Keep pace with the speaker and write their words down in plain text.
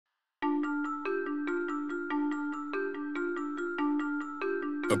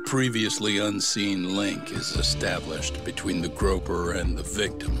A previously unseen link is established between the groper and the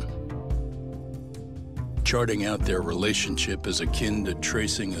victim. Charting out their relationship is akin to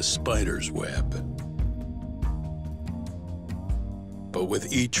tracing a spider's web. But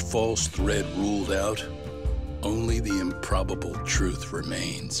with each false thread ruled out, only the improbable truth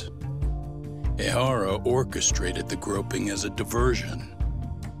remains. Ehara orchestrated the groping as a diversion,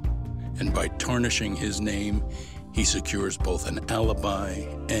 and by tarnishing his name, he secures both an alibi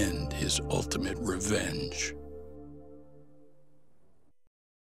and his ultimate revenge.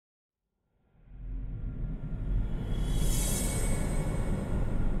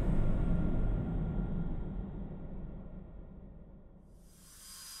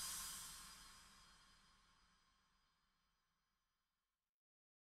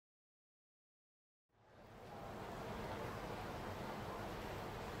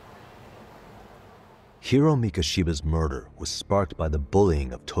 Hiro Mikoshiba's murder was sparked by the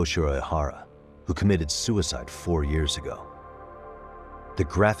bullying of Toshiro Ehara, who committed suicide 4 years ago. The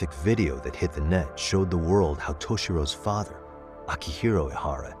graphic video that hit the net showed the world how Toshiro's father, Akihiro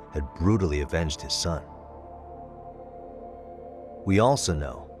Ehara, had brutally avenged his son. We also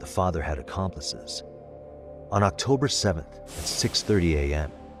know the father had accomplices. On October 7th at 6:30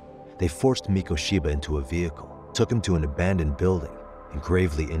 a.m., they forced Mikoshiba into a vehicle, took him to an abandoned building, and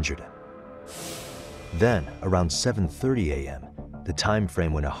gravely injured him. Then, around 7:30 a.m., the time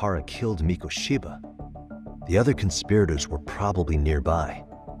frame when Ehara killed Mikoshiba, the other conspirators were probably nearby,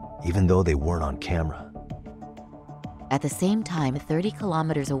 even though they weren't on camera. At the same time, 30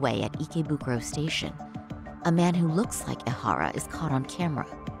 kilometers away at Ikebukuro Station, a man who looks like Ehara is caught on camera.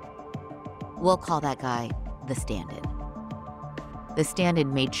 We'll call that guy the stand-in. The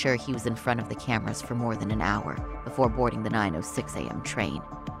stand-in made sure he was in front of the cameras for more than an hour before boarding the 9:06 a.m. train,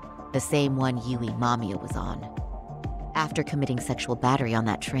 the same one Yui Mamiya was on. After committing sexual battery on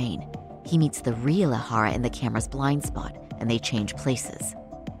that train, he meets the real Ehara in the camera's blind spot, and they change places.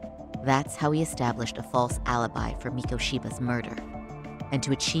 That's how he established a false alibi for Mikoshiba's murder. And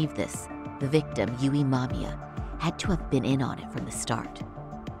to achieve this, the victim, Yui Mamiya, had to have been in on it from the start.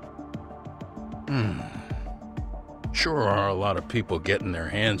 Sure are a lot of people getting their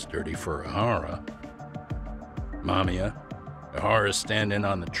hands dirty for Ehara. Mamiya, Ehara's stand-in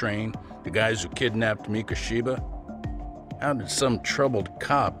on the train, the guys who kidnapped Mikoshiba. How did some troubled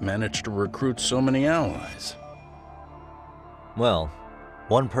cop manage to recruit so many allies? Well,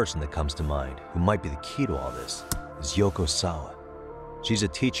 one person that comes to mind who might be the key to all this is Yoko Sawa. She's a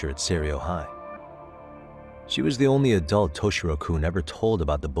teacher at Seiryo High. She was the only adult Toshiro-kun ever told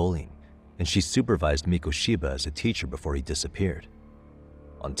about the bullying, and she supervised Mikoshiba as a teacher before he disappeared.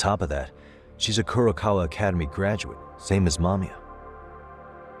 On top of that, she's a Kurokawa Academy graduate, same as Mamiya.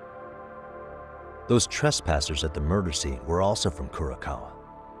 Those trespassers at the murder scene were also from Kurokawa.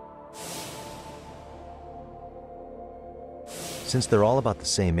 Since they're all about the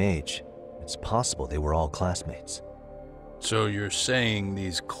same age, it's possible they were all classmates. So you're saying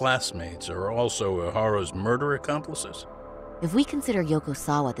these classmates are also Ehara's murder accomplices? If we consider Yoko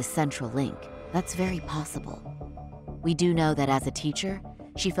Sawa the central link, that's very possible. We do know that as a teacher,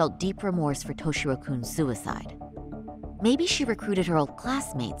 she felt deep remorse for Toshiro-kun's suicide. Maybe she recruited her old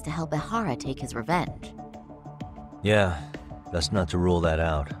classmates to help Ehara take his revenge. Yeah, best not to rule that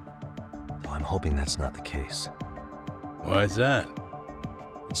out. Though I'm hoping that's not the case. Why is that?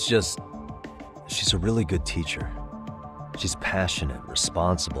 It's just, she's a really good teacher. She's passionate,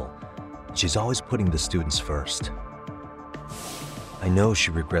 responsible, and she's always putting the students first. I know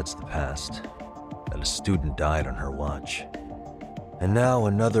she regrets the past, that a student died on her watch. And now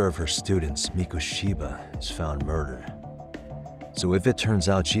another of her students, Mikoshiba, is found murdered. So if it turns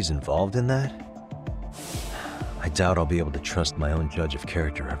out she's involved in that, I doubt I'll be able to trust my own judge of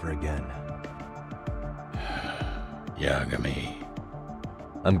character ever again. Yagami.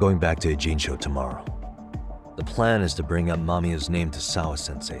 I'm going back to Ijincho tomorrow. The plan is to bring up Mamiya's name to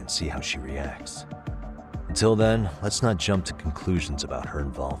Sawa-sensei and see how she reacts. Until then, let's not jump to conclusions about her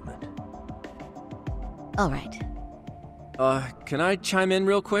involvement. All right. Can I chime in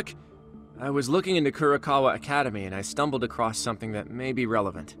real quick? I was looking into Kurokawa Academy and I stumbled across something that may be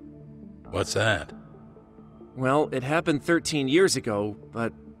relevant. What's that? Well, it happened 13 years ago,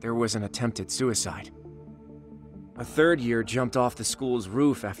 but there was an attempted suicide. A third year jumped off the school's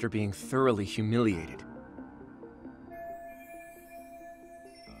roof after being thoroughly humiliated.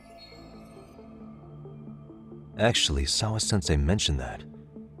 Actually, Sawa-sensei mentioned that.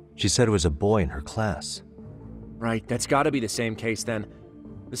 She said it was a boy in her class. Right, that's gotta be the same case then.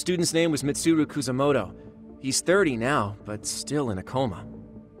 The student's name was Mitsuru Kusamoto. He's 30 now, but still in a coma.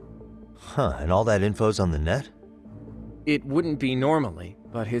 Huh, and all that info's on the net? It wouldn't be normally,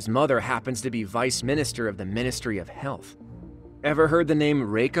 but his mother happens to be Vice Minister of the Ministry of Health. Ever heard the name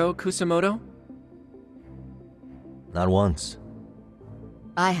Reiko Kusamoto? Not once.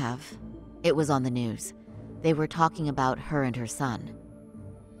 I have. It was on the news. They were talking about her and her son.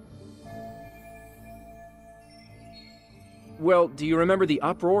 Well, do you remember the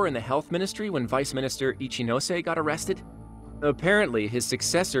uproar in the health ministry when Vice Minister Ichinose got arrested? Apparently, his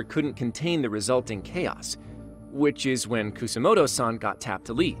successor couldn't contain the resulting chaos, which is when Kusamoto-san got tapped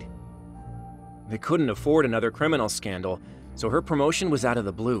to lead. They couldn't afford another criminal scandal, so her promotion was out of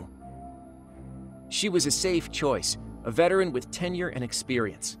the blue. She was a safe choice, a veteran with tenure and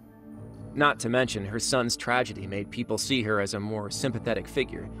experience. Not to mention, her son's tragedy made people see her as a more sympathetic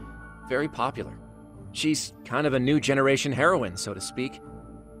figure. Very popular. She's kind of a new generation heroine, so to speak.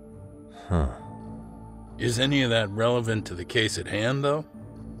 Huh. Is any of that relevant to the case at hand, though?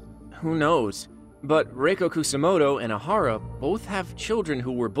 Who knows? But Reiko Kusamoto and Ihara both have children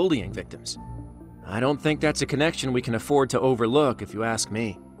who were bullying victims. I don't think that's a connection we can afford to overlook, if you ask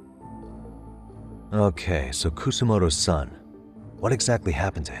me. Okay, so Kusamoto's son. What exactly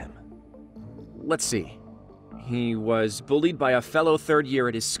happened to him? Let's see. He was bullied by a fellow third year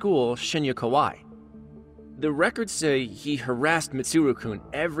at his school, Shinya Kawai. The records say he harassed Mitsuru-kun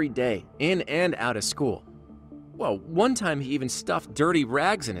every day, in and out of school. Well, one time he even stuffed dirty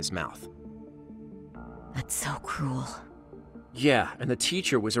rags in his mouth. That's so cruel. Yeah, and the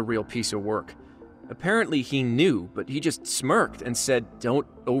teacher was a real piece of work. Apparently he knew, but he just smirked and said, "Don't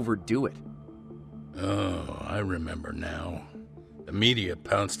overdo it." Oh, I remember now. The media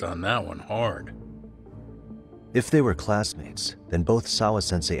pounced on that one hard. If they were classmates, then both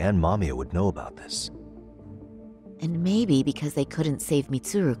Sawa-sensei and Mamiya would know about this. And maybe because they couldn't save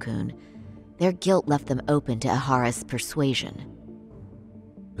Mitsuru-kun, their guilt left them open to Ihara's persuasion.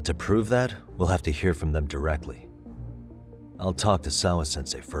 But to prove that, we'll have to hear from them directly. I'll talk to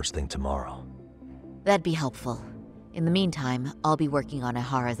Sawa-sensei first thing tomorrow. That'd be helpful. In the meantime, I'll be working on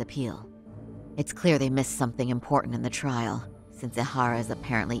Ihara's appeal. It's clear they missed something important in the trial, since Ihara is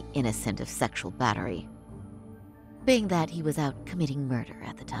apparently innocent of sexual battery. Being that he was out committing murder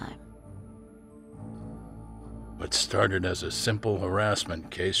at the time. What started as a simple harassment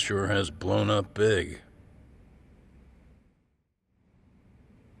case sure has blown up big.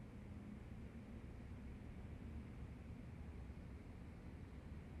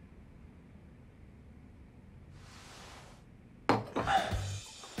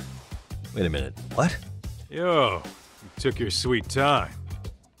 Wait a minute, what? Yo, you took your sweet time,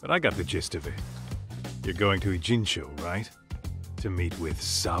 but I got the gist of it. You're going to Ijincho, right? To meet with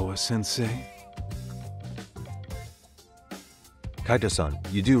Sawa-sensei? Kaito-san,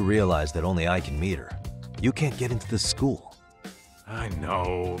 you do realize that only I can meet her. You can't get into the school. I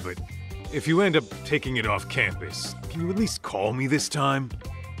know, but if you end up taking it off campus, can you at least call me this time?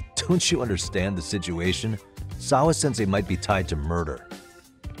 Don't you understand the situation? Sawa-sensei might be tied to murder.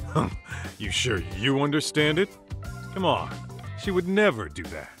 You sure you understand it? Come on, she would never do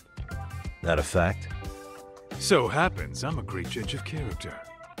that. That a fact? So happens I'm a great judge of character,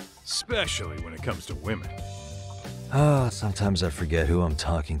 especially when it comes to women. Sometimes I forget who I'm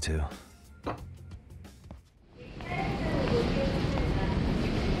talking to.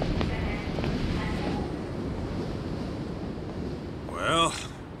 Well,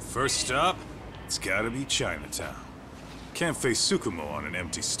 first stop, it's gotta be Chinatown. Can't face Tsukumo on an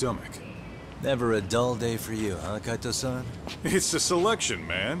empty stomach. Never a dull day for you, huh, Kaito-san? It's the selection,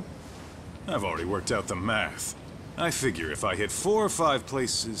 man. I've already worked out the math. I figure if I hit 4 or 5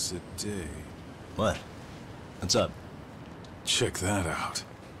 places a day... What? What's up? Check that out.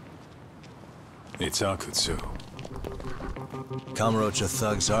 It's Akutsu. Kamurocho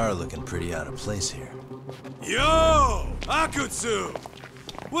thugs are looking pretty out of place here. Yo! Akutsu!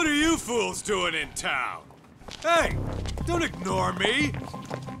 What are you fools doing in town? Hey! Don't ignore me!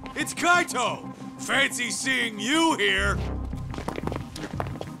 It's Kaito! Fancy seeing you here!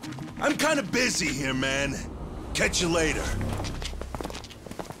 I'm kinda busy here, man. Catch you later.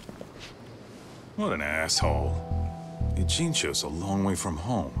 What an asshole. Ijincho's a long way from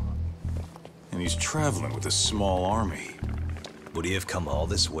home. And he's traveling with a small army. Would he have come all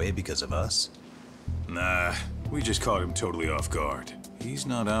this way because of us? Nah, we just caught him totally off guard. He's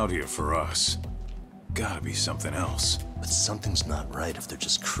not out here for us. Gotta be something else. But something's not right if they're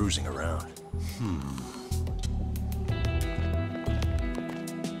just cruising around.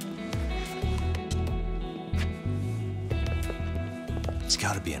 It's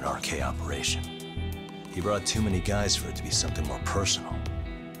gotta be an RK operation. He brought too many guys for it to be something more personal.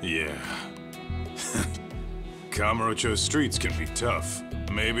 Yeah. Kamurocho streets can be tough.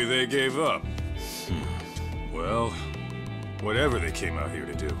 Maybe they gave up. Well, Whatever they came out here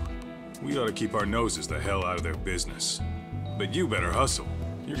to do, we ought to keep our noses the hell out of their business. But you better hustle.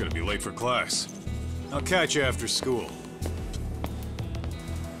 You're gonna be late for class. I'll catch you after school.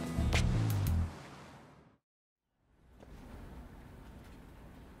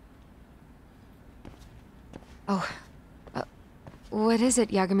 Oh, what is it,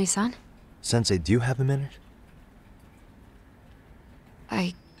 Yagami-san? Sensei, do you have a minute?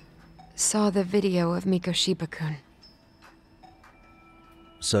 I saw the video of Mikoshiba-kun.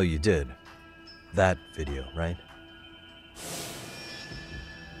 So you did. That video, right?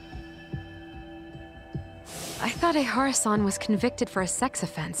 I thought Ehara-san was convicted for a sex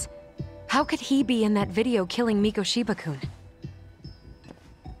offense. How could he be in that video killing Mikoshiba-kun?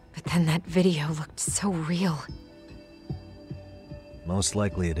 But then that video looked so real. Most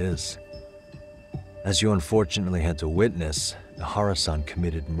likely it is. As you unfortunately had to witness, Ehara-san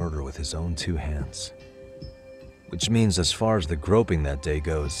committed murder with his own two hands. Which means as far as the groping that day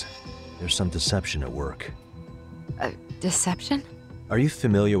goes, there's some deception at work. Deception? Are you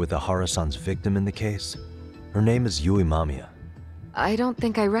familiar with Ehara-san's victim in the case? Her name is Yui Mamiya. I don't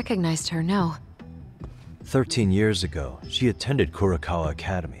think I recognized her, no. 13 years ago, she attended Kurakawa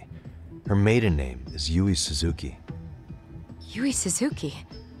Academy. Her maiden name is Yui Suzuki. Yui Suzuki?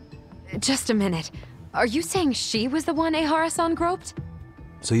 Just a minute. Are you saying she was the one Ehara-san groped?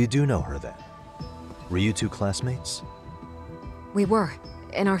 So you do know her then? Were you two classmates? We were,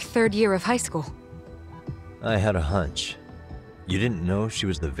 in our 3rd year of high school. I had a hunch. You didn't know she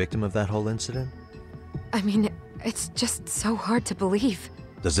was the victim of that whole incident? I mean, it's just so hard to believe.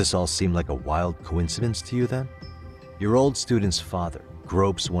 Does this all seem like a wild coincidence to you then? Your old student's father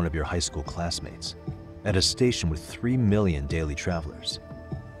gropes one of your high school classmates at a station with 3 million daily travelers.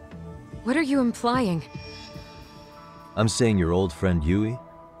 What are you implying? I'm saying your old friend Yui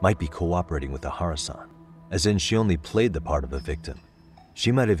might be cooperating with Ehara-san, as in she only played the part of a victim.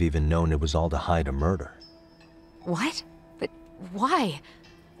 She might have even known it was all to hide a murder. What? But why?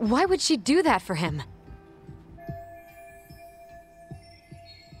 Why would she do that for him?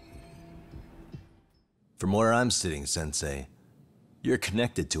 From where I'm sitting, Sensei, you're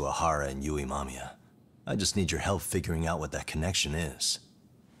connected to Ehara and Yui Mamiya. I just need your help figuring out what that connection is.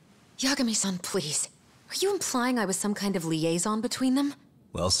 Yagami-san, please. Are you implying I was some kind of liaison between them?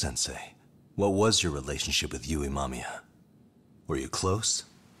 Well, Sensei, what was your relationship with Yui Mamiya? Were you close?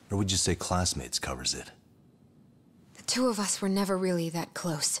 Or would you say classmates covers it? The two of us were never really that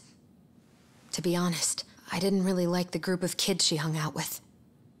close. To be honest, I didn't really like the group of kids she hung out with.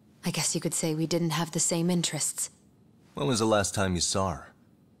 I guess you could say we didn't have the same interests. When was the last time you saw her?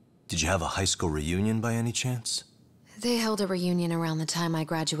 Did you have a high school reunion by any chance? They held a reunion around the time I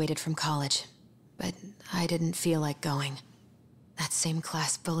graduated from college, but I didn't feel like going. That same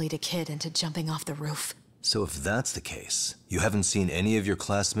class bullied a kid into jumping off the roof. So if that's the case, you haven't seen any of your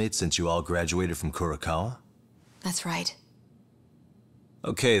classmates since you all graduated from Kurakawa? That's right.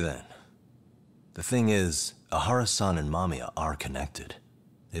 Okay then. The thing is, Ehara-san and Mamiya are connected.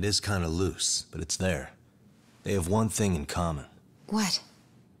 It is kinda loose, but it's there. They have one thing in common. What?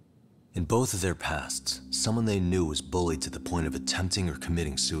 In both of their pasts, someone they knew was bullied to the point of attempting or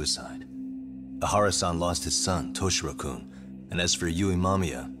committing suicide. Ehara-san lost his son, Toshiro-kun, and as for Yui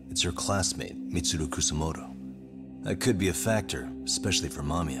Mamiya, it's her classmate, Mitsuru Kusamoto. That could be a factor, especially for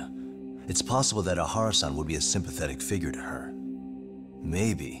Mamiya. It's possible that Ehara-san would be a sympathetic figure to her.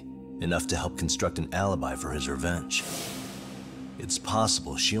 Maybe enough to help construct an alibi for his revenge. It's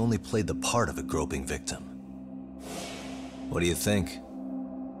possible she only played the part of a groping victim. What do you think?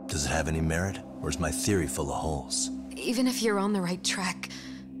 Does it have any merit, or is my theory full of holes? Even if you're on the right track...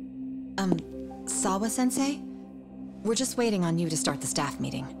 Sawa-sensei? We're just waiting on you to start the staff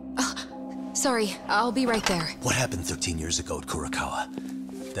meeting. Sorry, I'll be right there. What happened 13 years ago at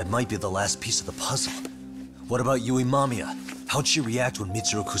Kurakawa? That might be the last piece of the puzzle. What about Yui Mamiya? How'd she react when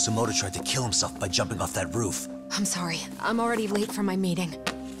Mitsuru Kusamoto tried to kill himself by jumping off that roof? I'm sorry, I'm already late for my meeting.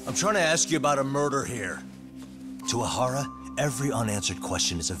 I'm trying to ask you about a murder here. To Ehara, every unanswered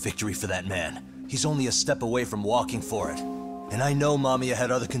question is a victory for that man. He's only a step away from walking for it. And I know Mamiya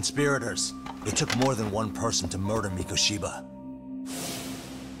had other conspirators. It took more than one person to murder Mikoshiba.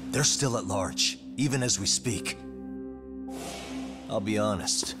 They're still at large, even as we speak. I'll be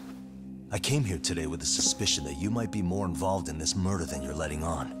honest. I came here today with a suspicion that you might be more involved in this murder than you're letting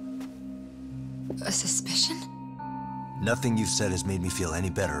on. A suspicion? Nothing you've said has made me feel any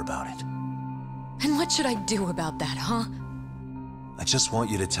better about it. And what should I do about that, huh? I just want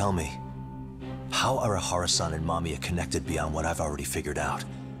you to tell me, how are Ehara-san and Mamiya connected beyond what I've already figured out?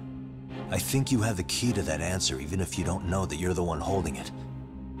 I think you have the key to that answer even if you don't know that you're the one holding it.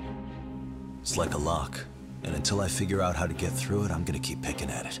 It's like a lock. And until I figure out how to get through it, I'm gonna keep picking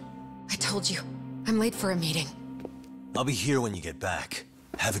at it. I told you. I'm late for a meeting. I'll be here when you get back.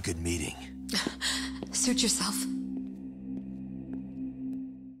 Have a good meeting. Suit yourself.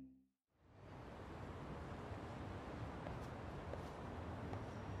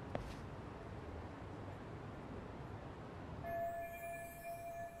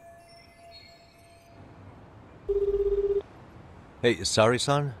 Hey,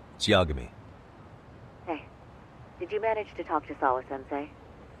 Sari-san? It's Yagami. Hey, did you manage to talk to Sawa-sensei?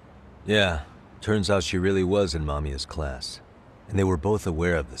 Yeah, turns out she really was in Mamiya's class. And they were both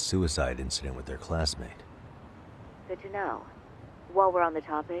aware of the suicide incident with their classmate. Good to know. While we're on the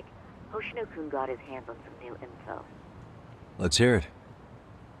topic, Hoshino-kun got his hands on some new info. Let's hear it.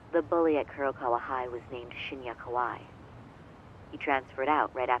 The bully at Kurokawa High was named Shinya Kawai. He transferred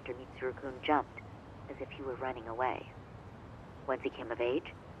out right after Mitsuru-kun jumped, as if he were running away. Once he came of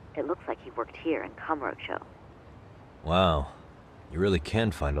age, it looks like he worked here in Kamurocho. Wow, you really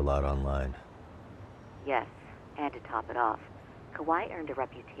can find a lot online. Yes, and to top it off, Kawai earned a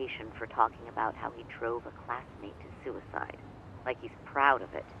reputation for talking about how he drove a classmate to suicide, like he's proud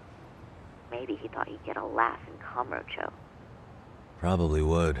of it. Maybe he thought he'd get a laugh in Kamurocho. Probably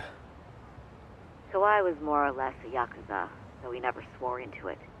would. Kawai was more or less a Yakuza, though he never swore into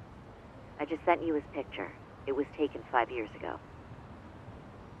it. I just sent you his picture. It was taken 5 years ago.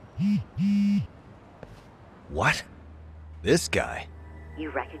 What? This guy? You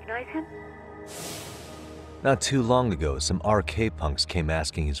recognize him? Not too long ago, some RK punks came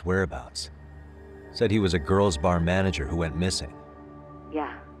asking his whereabouts. Said he was a girls' bar manager who went missing.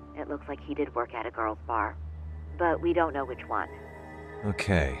 Yeah, it looks like he did work at a girls' bar. But we don't know which one.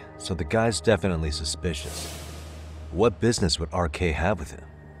 Okay, so the guy's definitely suspicious. What business would RK have with him?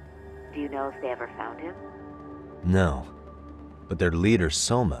 Do you know if they ever found him? No. But their leader,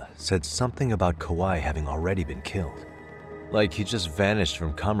 Soma, said something about Kawai having already been killed. Like he just vanished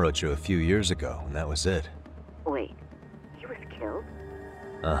from Kamurocho a few years ago, and that was it. Wait, he was killed?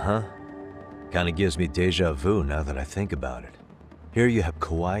 Uh-huh. Kinda gives me deja vu now that I think about it. Here you have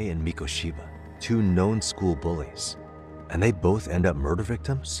Kawai and Mikoshiba, two known school bullies. And they both end up murder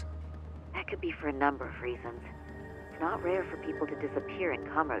victims? That could be for a number of reasons. It's not rare for people to disappear in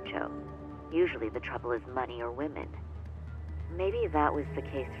Kamurocho. Usually the trouble is money or women. Maybe that was the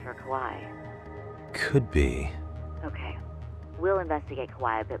case for Kawai. Could be. Okay. We'll investigate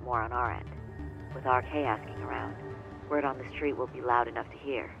Kawai a bit more on our end. With RK asking around, word on the street will be loud enough to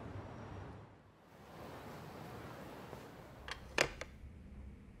hear.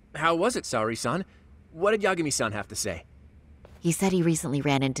 How was it, Saori-san? What did Yagami-san have to say? He said he recently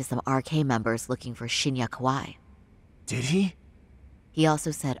ran into some RK members looking for Shinya Kawai. Did he? He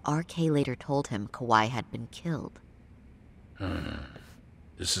also said RK later told him Kawai had been killed.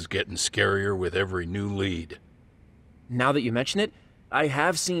 This is getting scarier with every new lead. Now that you mention it, I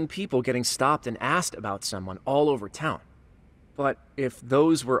have seen people getting stopped and asked about someone all over town. But if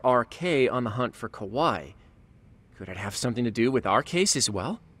those were RK on the hunt for Kawai, could it have something to do with our case as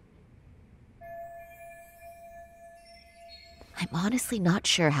well? I'm honestly not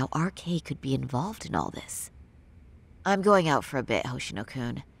sure how RK could be involved in all this. I'm going out for a bit,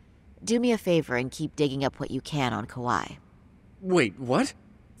 Hoshino-kun. Do me a favor and keep digging up what you can on Kawai. Wait, what?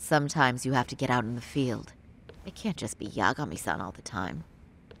 Sometimes you have to get out in the field. It can't just be Yagami-san all the time.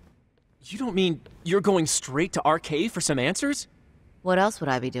 You don't mean you're going straight to RK for some answers? What else would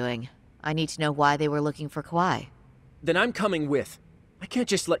I be doing? I need to know why they were looking for Kawai. Then I'm coming with. I can't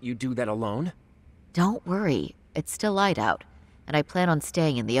just let you do that alone. Don't worry, it's still light out, and I plan on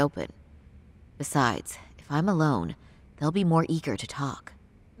staying in the open. Besides, if I'm alone, they'll be more eager to talk.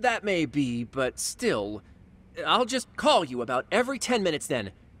 That may be, but still, I'll just call you about every 10 minutes then.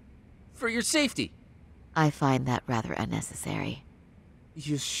 For your safety. I find that rather unnecessary.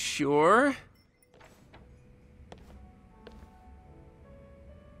 You sure?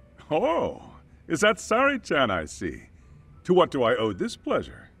 Oh, is that Sari-chan I see? To what do I owe this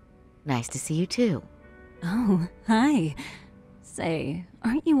pleasure? Nice to see you too. Oh, hi. Say,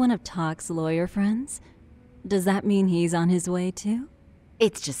 aren't you one of Talk's lawyer friends? Does that mean he's on his way too?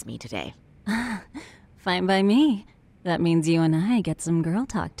 It's just me today. Fine by me. That means you and I get some girl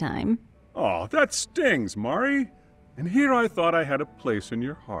talk time. Oh, that stings, Mari. And here I thought I had a place in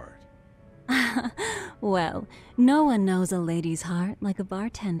your heart. Well, no one knows a lady's heart like a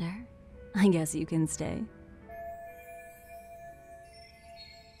bartender. I guess you can stay.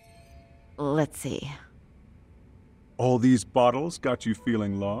 Let's see. All these bottles got you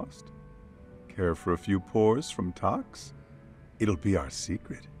feeling lost? Care for a few pours from Tox? It'll be our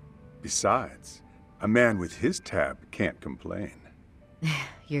secret. Besides, a man with his tab can't complain.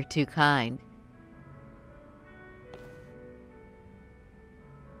 You're too kind.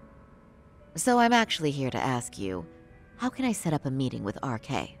 So I'm actually here to ask you, how can I set up a meeting with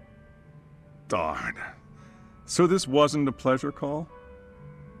RK? Darn. So this wasn't a pleasure call?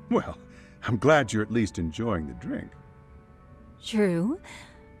 Well, I'm glad you're at least enjoying the drink. True.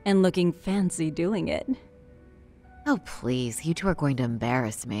 And looking fancy doing it. Oh, please, you two are going to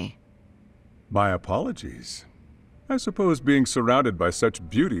embarrass me. My apologies. I suppose being surrounded by such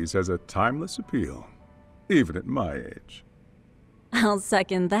beauties has a timeless appeal, even at my age. I'll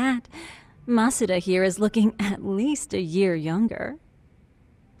second that. Masuda here is looking at least a year younger.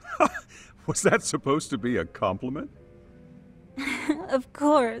 Was that supposed to be a compliment? Of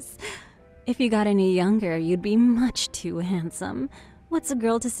course. If you got any younger, you'd be much too handsome. What's a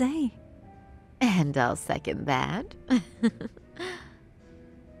girl to say? And I'll second that.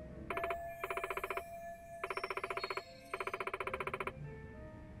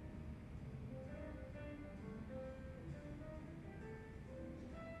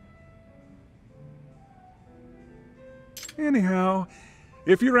 Anyhow,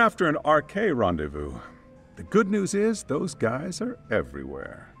 if you're after an RK rendezvous, the good news is those guys are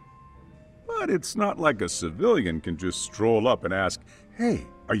everywhere. But it's not like a civilian can just stroll up and ask, "Hey,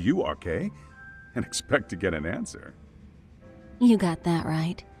 are you RK?" and expect to get an answer. You got that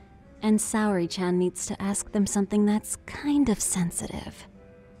right. And Saori-chan needs to ask them something that's kind of sensitive.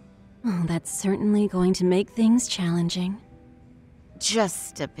 Oh, that's certainly going to make things challenging.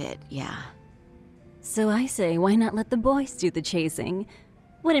 Just a bit, yeah. So I say, why not let the boys do the chasing?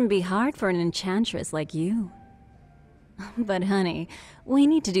 Wouldn't be hard for an enchantress like you. But honey, we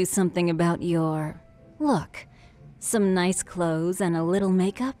need to do something about your look. Some nice clothes and a little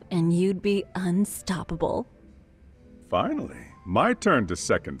makeup, and you'd be unstoppable. Finally, my turn to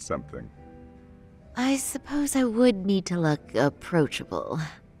second something. I suppose I would need to look approachable.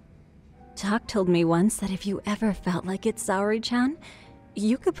 Talk told me once that if you ever felt like it, Saori-chan,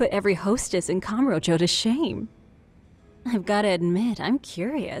 you could put every hostess in Kamurocho to shame. I've got to admit, I'm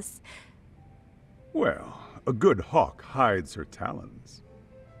curious. Well, a good hawk hides her talons.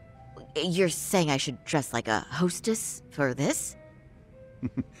 You're saying I should dress like a hostess for this?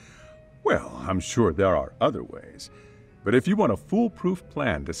 Well, I'm sure there are other ways. But if you want a foolproof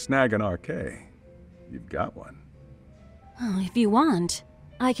plan to snag an RK, you've got one. Oh, if you want,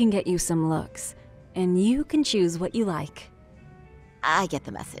 I can get you some looks, and you can choose what you like. I get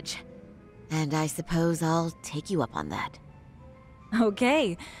the message. And I suppose I'll take you up on that.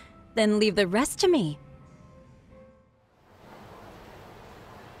 Okay, then leave the rest to me.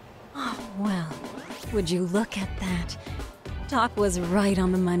 Oh, well, would you look at that? Talk was right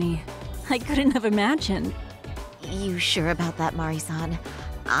on the money. I couldn't have imagined. You sure about that, Mari-san?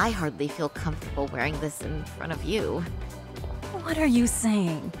 I hardly feel comfortable wearing this in front of you. What are you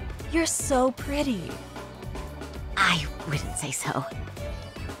saying? You're so pretty. I wouldn't say so.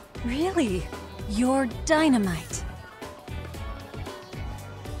 Really? You're dynamite.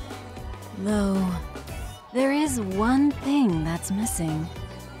 Though, there is one thing that's missing.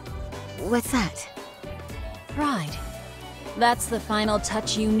 What's that? Pride. That's the final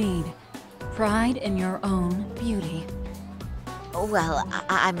touch you need. Pride in your own beauty. Well,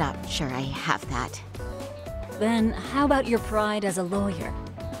 I'm not sure I have that. Then how about your pride as a lawyer?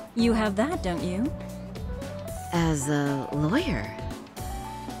 You have that, don't you? As a lawyer?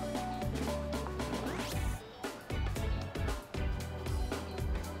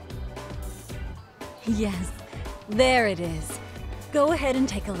 Yes, there it is. Go ahead and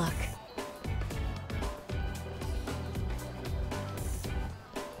take a look.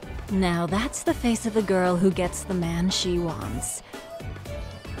 Now that's the face of a girl who gets the man she wants.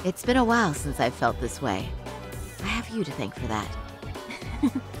 It's been a while since I've felt this way. I have you to thank for that.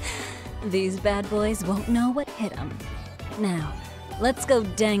 These bad boys won't know what hit them. Now, let's go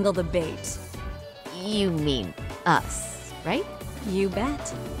dangle the bait. You mean us, right? You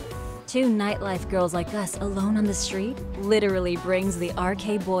bet. Two nightlife girls like us alone on the street literally brings the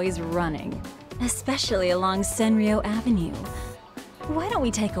RK boys running, especially along Senryo Avenue. Why don't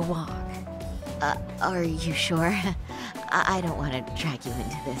we take a walk? Are you sure? I don't want to drag you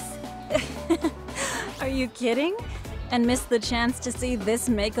into this. Are you kidding? And miss the chance to see this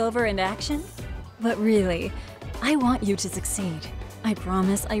makeover in action? But really, I want you to succeed. I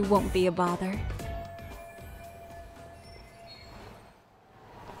promise I won't be a bother.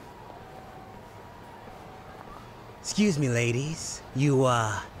 Excuse me, ladies. You,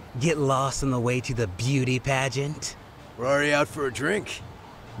 get lost on the way to the beauty pageant? We're already out for a drink.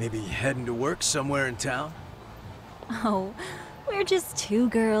 Maybe heading to work somewhere in town? Oh, we're just two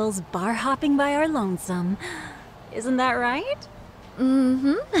girls bar hopping by our lonesome. Isn't that right?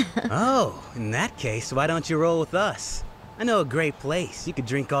 Mm-hmm. Oh, in that case, why don't you roll with us? I know a great place. You could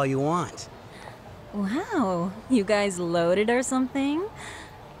drink all you want. Wow, you guys loaded or something?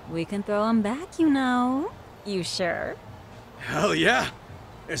 We can throw them back, you know. You sure? Hell yeah!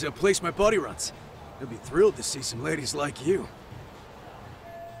 There's a place my buddy runs. He'll be thrilled to see some ladies like you.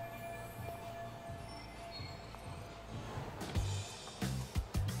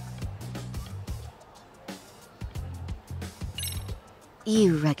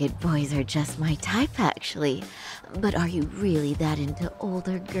 You rugged boys are just my type, actually. But are you really that into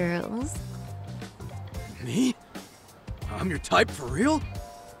older girls? Me? I'm your type for real?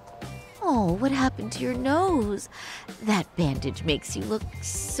 Oh, what happened to your nose? That bandage makes you look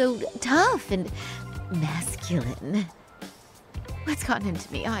so tough and masculine. What's gotten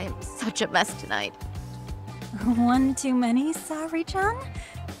into me? I am such a mess tonight. One too many, Saori-chan?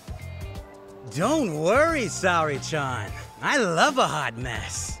 Don't worry, Saori-chan. I love a hot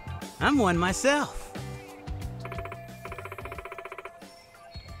mess. I'm one myself.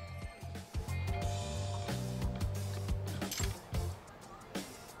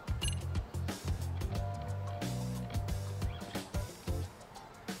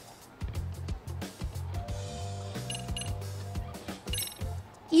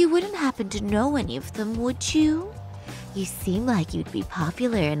 You wouldn't happen to know any of them, would you? You seem like you'd be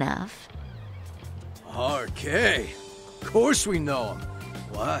popular enough. RK. Of course we know him.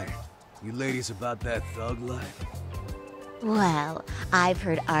 Why? You ladies about that thug life? Well, I've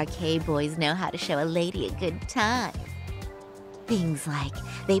heard RK boys know how to show a lady a good time. Things like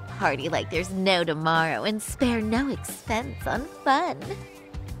they party like there's no tomorrow and spare no expense on fun.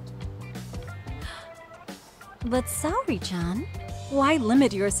 But Saori-chan, why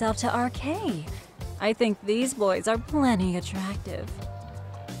limit yourself to RK? I think these boys are plenty attractive.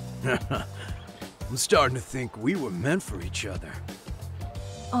 I'm starting to think we were meant for each other.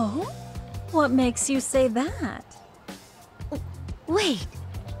 Oh? What makes you say that? Wait,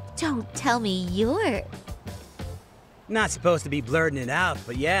 don't tell me you're... Not supposed to be blurting it out,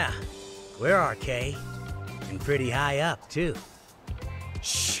 but yeah, we're RK. And pretty high up, too.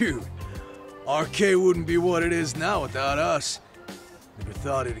 Shoot, RK wouldn't be what it is now without us. Never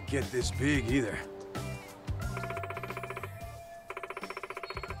thought it'd get this big either.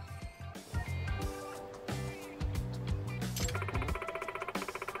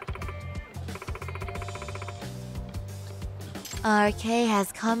 RK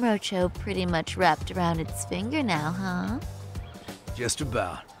has Kamurocho pretty much wrapped around its finger now, huh? Just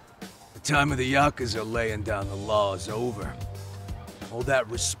about. The time of the Yakuza laying down the law is over. All that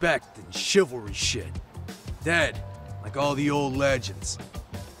respect and chivalry shit. Dead, like all the old legends.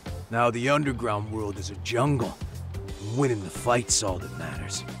 Now the underground world is a jungle. And winning the fight's all that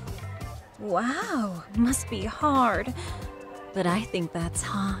matters. Wow, must be hard. But I think that's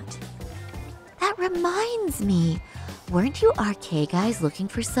hot. That reminds me. Weren't you RK guys looking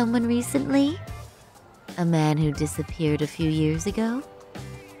for someone recently? A man who disappeared a few years ago?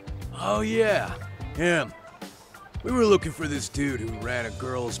 Oh yeah, him. We were looking for this dude who ran a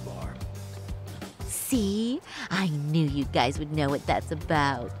girls' bar. See? I knew you guys would know what that's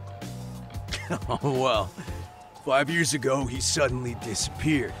about. Oh well, 5 years ago he suddenly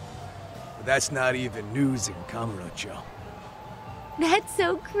disappeared. But that's not even news in Kamurocho. That's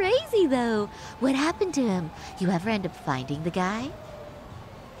so crazy, though. What happened to him? You ever end up finding the guy?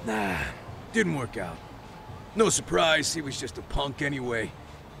 Nah, didn't work out. No surprise, he was just a punk anyway.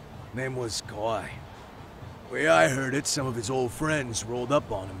 Name was Kawhi. Way I heard it, some of his old friends rolled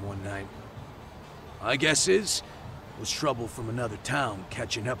up on him one night. My guess is, it was trouble from another town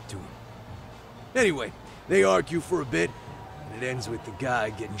catching up to him. Anyway, they argue for a bit, and it ends with the guy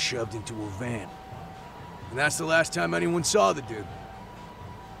getting shoved into a van. And that's the last time anyone saw the dude.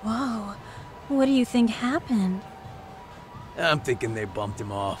 Whoa, what do you think happened? I'm thinking they bumped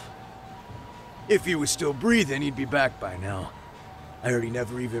him off. If he was still breathing, he'd be back by now. I heard he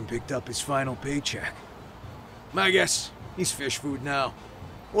never even picked up his final paycheck. My guess, he's fish food now.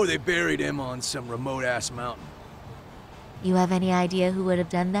 Or they buried him on some remote-ass mountain. You have any idea who would have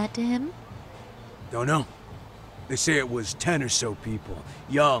done that to him? Don't know. They say it was 10 or so people.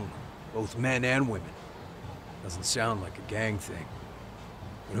 Young, both men and women. Doesn't sound like a gang thing.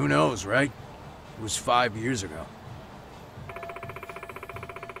 But who knows, right? It was 5 years ago.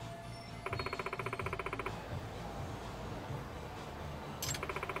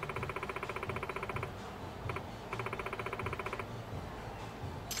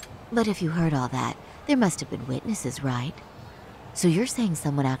 But if you heard all that, there must have been witnesses, right? So you're saying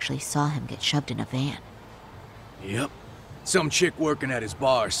someone actually saw him get shoved in a van? Yep. Some chick working at his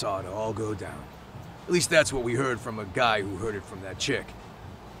bar saw it all go down. At least that's what we heard from a guy who heard it from that chick.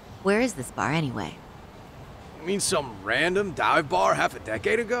 Where is this bar anyway? You mean some random dive bar half a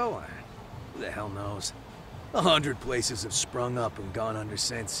decade ago? Who the hell knows? 100 places have sprung up and gone under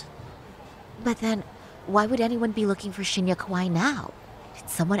since. But then, why would anyone be looking for Shinya Kawai now? Did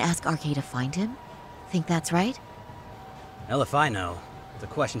someone ask RK to find him? Think that's right? Hell if I know. It's a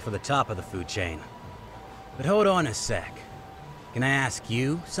question for the top of the food chain. But hold on a sec. Can I ask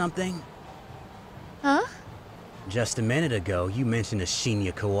you something? Huh? Just a minute ago, you mentioned a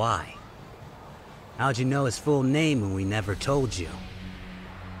Shinya Kawai. How'd you know his full name when we never told you?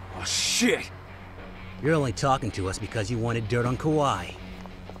 Oh, shit! You're only talking to us because you wanted dirt on Kawai.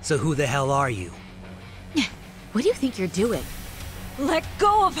 So who the hell are you? What do you think you're doing? Let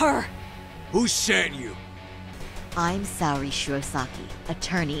go of her! Who sent you? I'm Saori Shirosaki,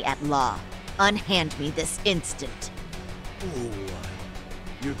 attorney at law. Unhand me this instant. Oh, what?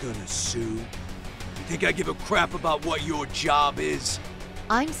 You're gonna sue? You think I give a crap about what your job is?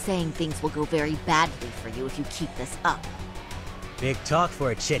 I'm saying things will go very badly for you if you keep this up. Big talk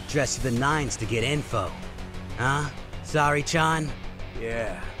for a chick dressed to the nines to get info. Huh? Sorry-chan?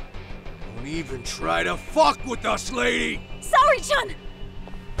 Yeah. Don't even try to fuck with us, lady! Sorry-chan!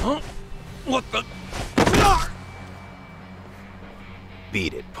 Huh? What the...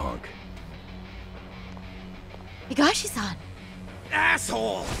 Beat it, punk. Higashi-san!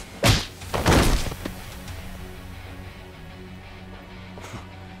 Asshole!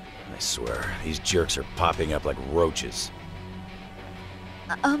 I swear, these jerks are popping up like roaches.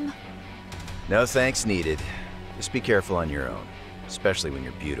 No thanks needed. Just be careful on your own, especially when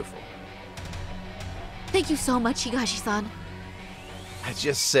you're beautiful. Thank you so much, Higashi-san. I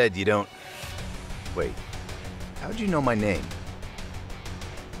just said you don't... Wait, how'd you know my name?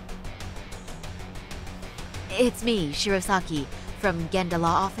 It's me, Shirosaki, from Genda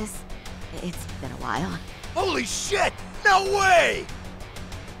Law Office. It's been a while. Holy shit! No way!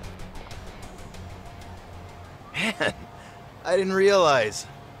 Man, I didn't realize.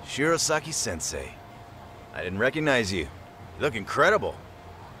 Shirosaki-sensei. I didn't recognize you. You look incredible.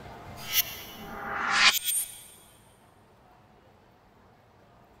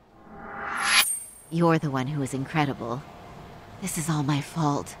 You're the one who is incredible. This is all my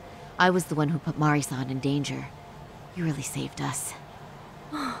fault. I was the one who put Mari-san in danger. You really saved us.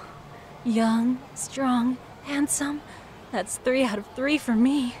 Young, strong, handsome. That's 3 out of 3 for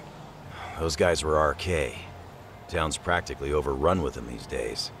me. Those guys were RK. Town's practically overrun with them these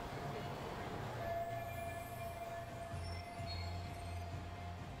days.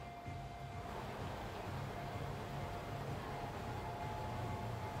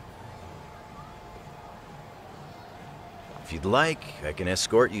 If you'd like, I can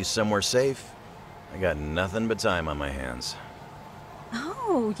escort you somewhere safe. I got nothing but time on my hands.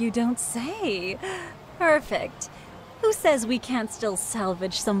 Oh, you don't say. Perfect. Who says we can't still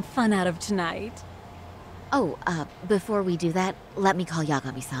salvage some fun out of tonight? Oh, before we do that, let me call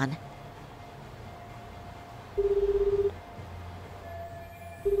Yagami-san.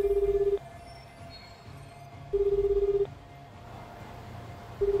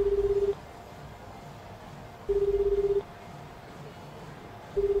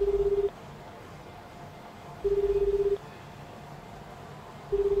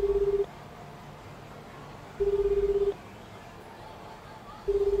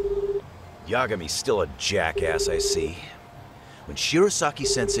 Yagami's still a jackass, I see. When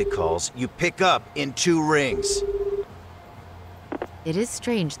Shirosaki-sensei calls, you pick up in 2 rings. It is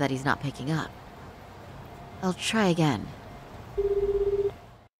strange that he's not picking up. I'll try again.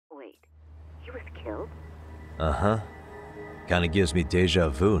 Wait, he was killed? Uh-huh. Kinda gives me deja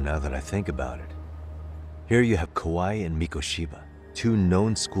vu now that I think about it. Here you have Kawai and Mikoshiba, 2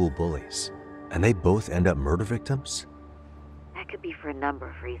 known school bullies. And they both end up murder victims? That could be for a number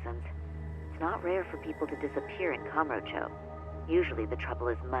of reasons. It's not rare for people to disappear in Kamurocho. Usually the trouble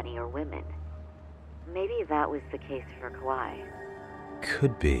is money or women. Maybe that was the case for Kawai.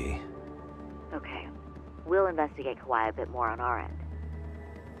 Could be. Okay, we'll investigate Kawai a bit more on our end.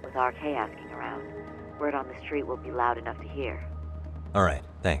 With RK asking around, word on the street will be loud enough to hear. Alright,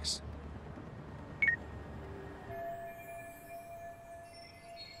 thanks.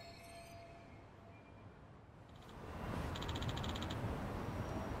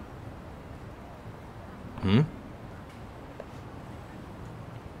 Hmm?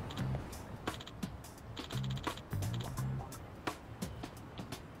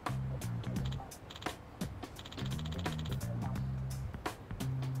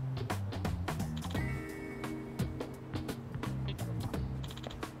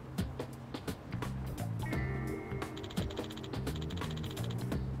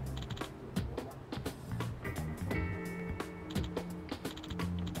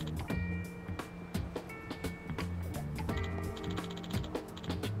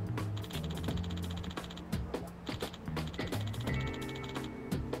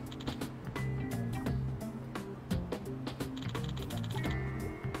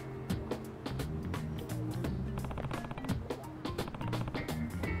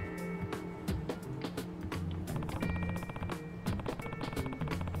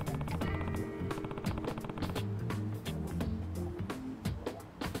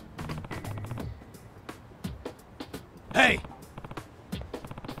 Hey!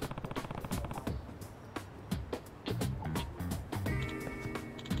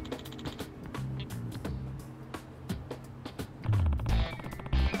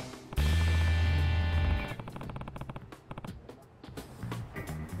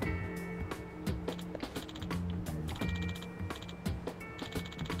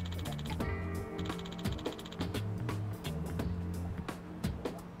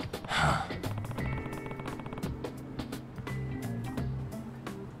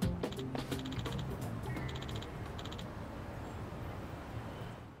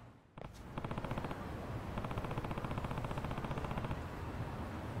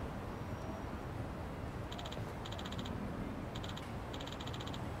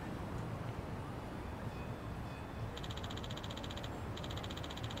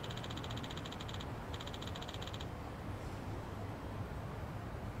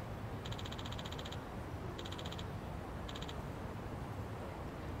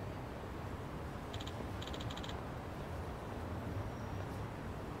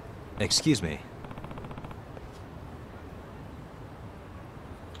 Excuse me.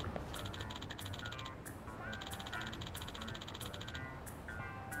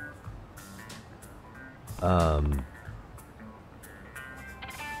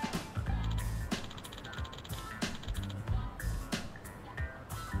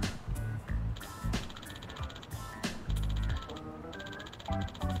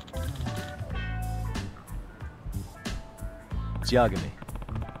 Yagami.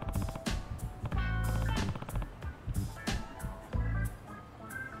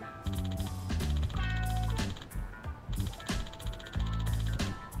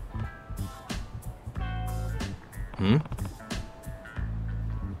 Hmm?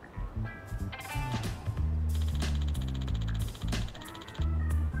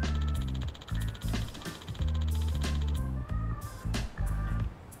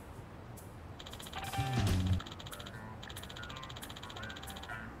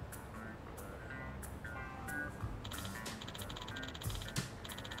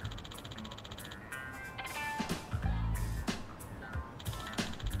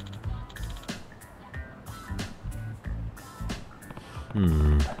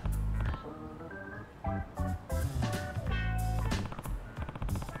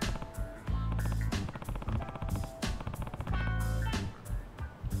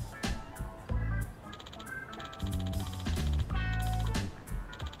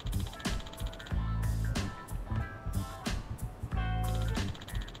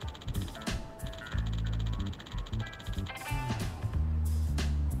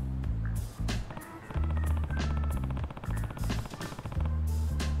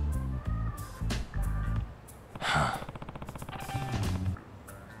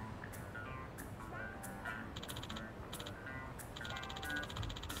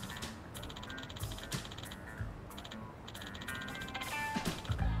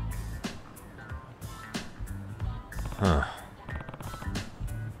 Huh.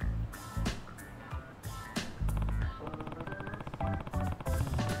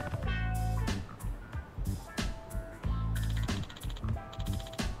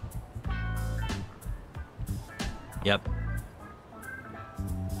 Yep.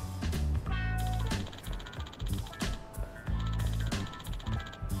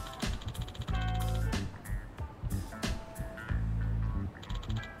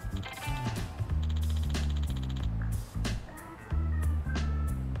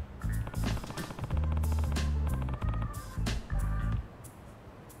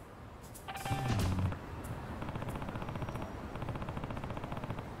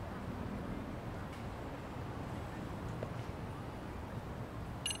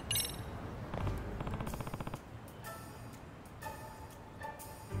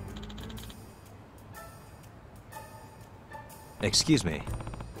 Excuse me.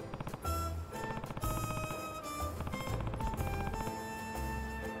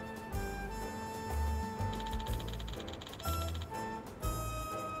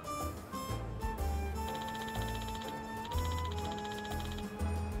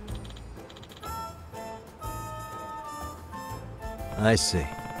 I see.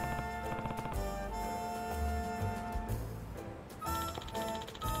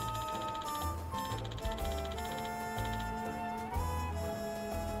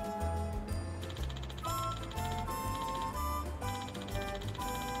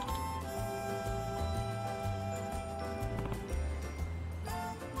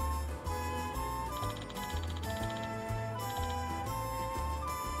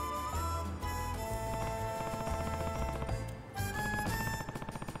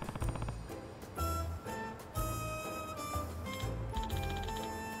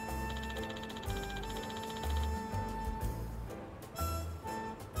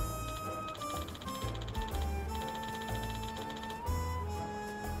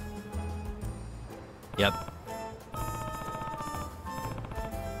 Yep.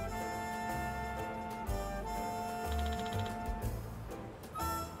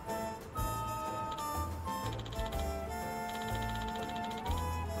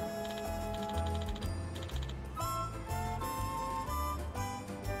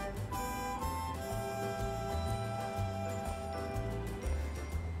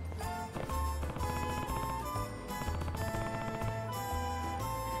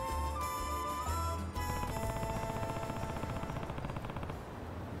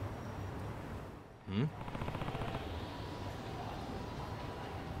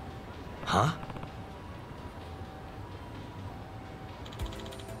 Huh?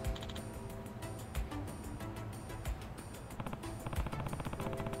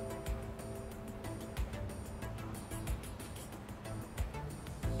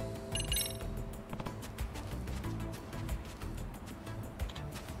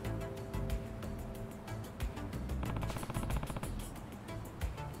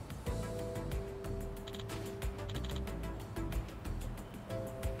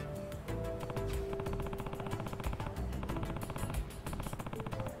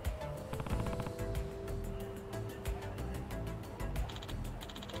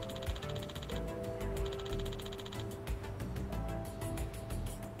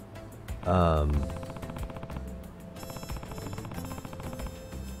 Um...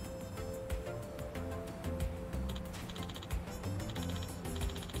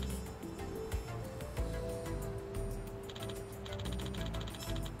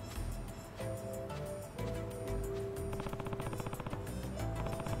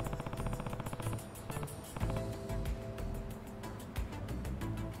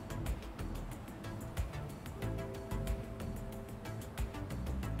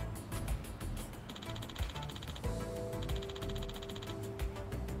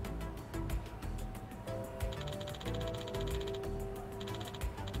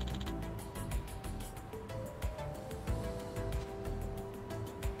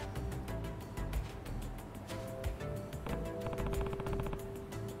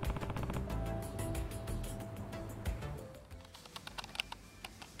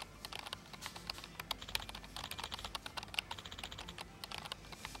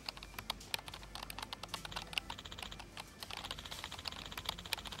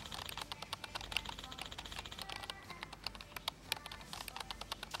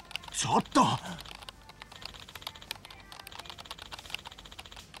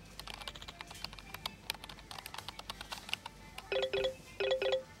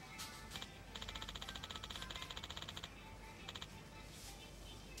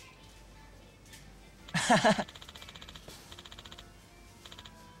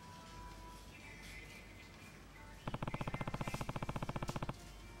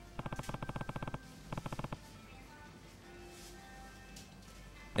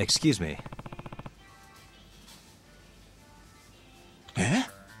 Excuse me. Eh?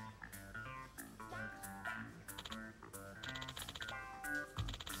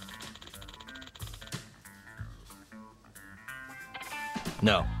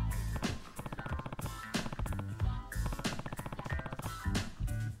 No.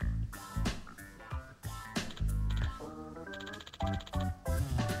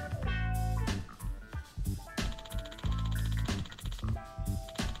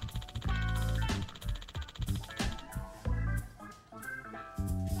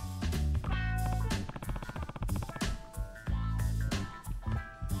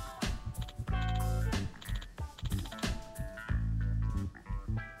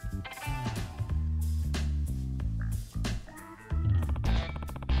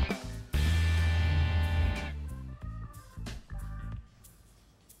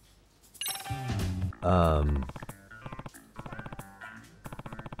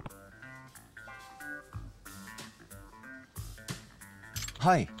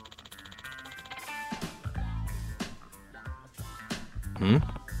 Hi. Hmm?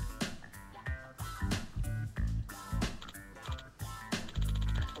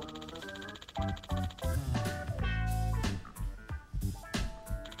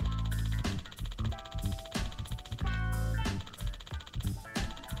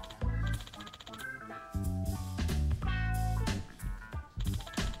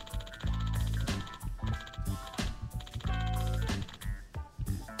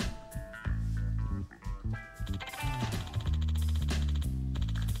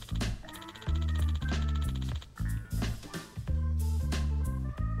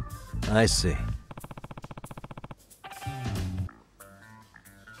 I see.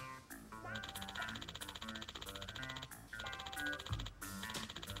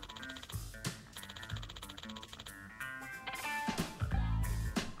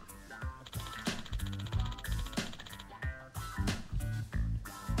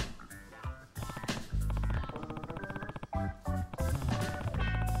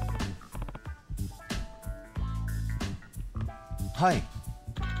 Hi.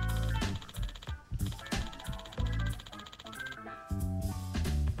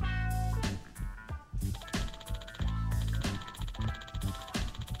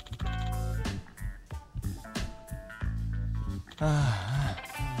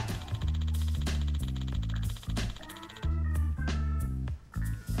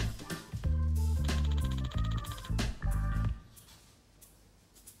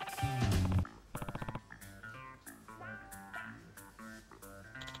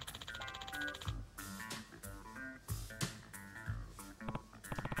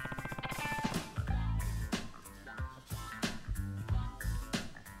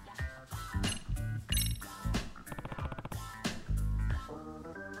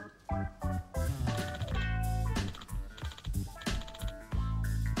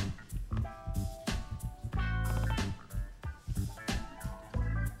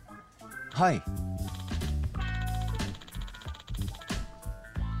 Hi.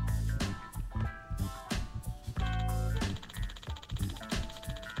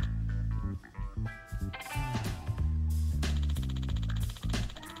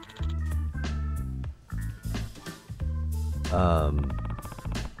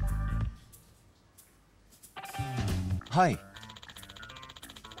 Hi.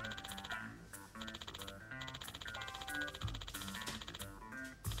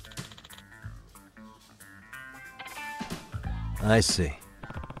 I see.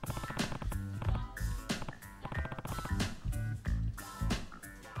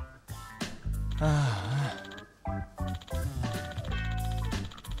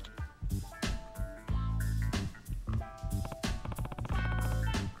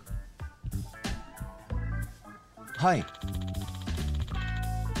 Hi.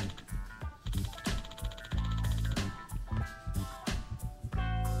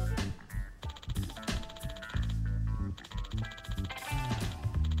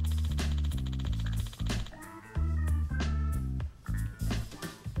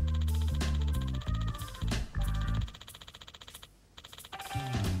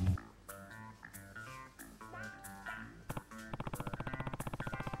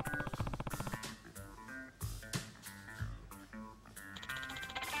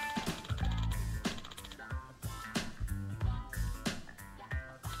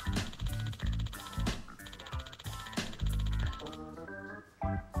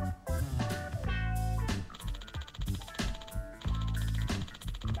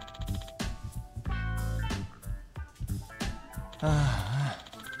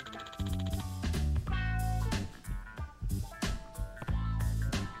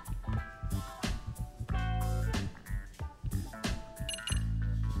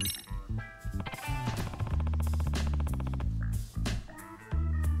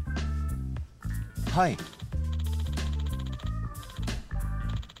 Hi.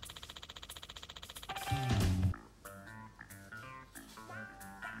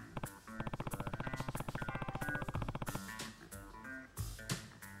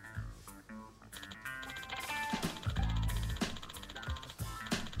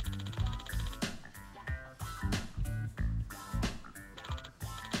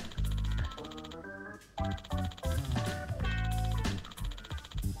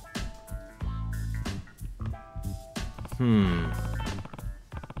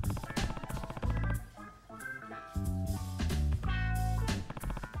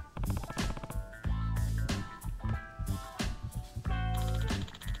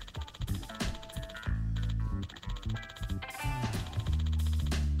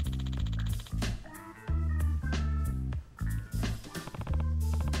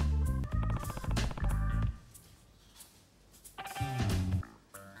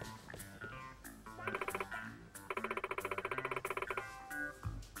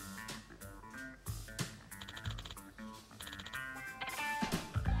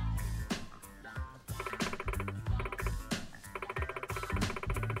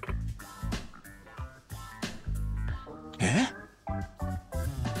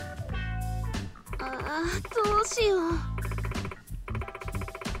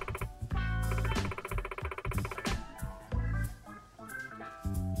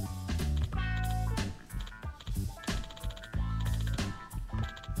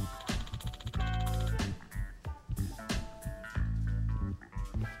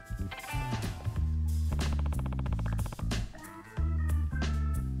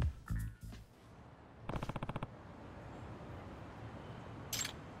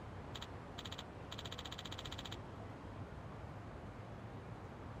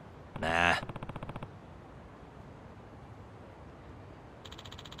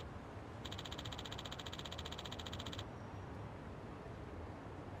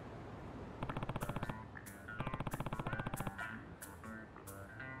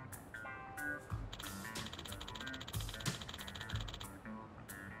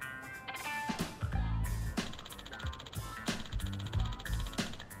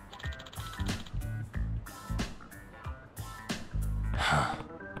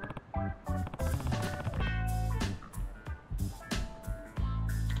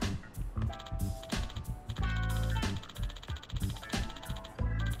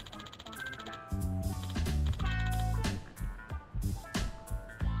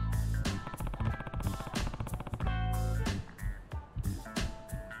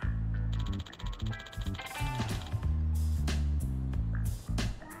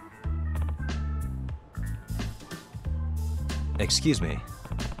 Excuse me,